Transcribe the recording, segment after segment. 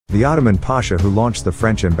The Ottoman Pasha who launched the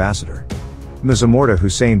French ambassador. Mezamorta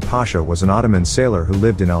Hüseyin Pasha was an Ottoman sailor who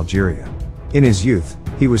lived in Algeria. In his youth,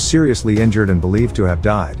 he was seriously injured and believed to have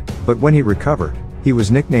died, but when he recovered, he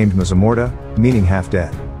was nicknamed Mezamorta, meaning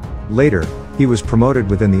half-dead. Later, he was promoted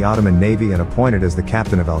within the Ottoman Navy and appointed as the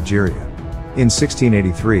Captain of Algeria. In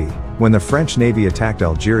 1683, when the French Navy attacked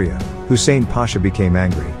Algeria, Hüseyin Pasha became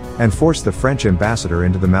angry, and forced the French ambassador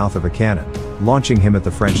into the mouth of a cannon, launching him at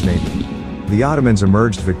the French Navy. The Ottomans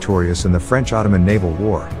emerged victorious in the French-Ottoman naval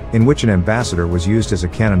war, in which an ambassador was used as a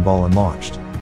cannonball and launched.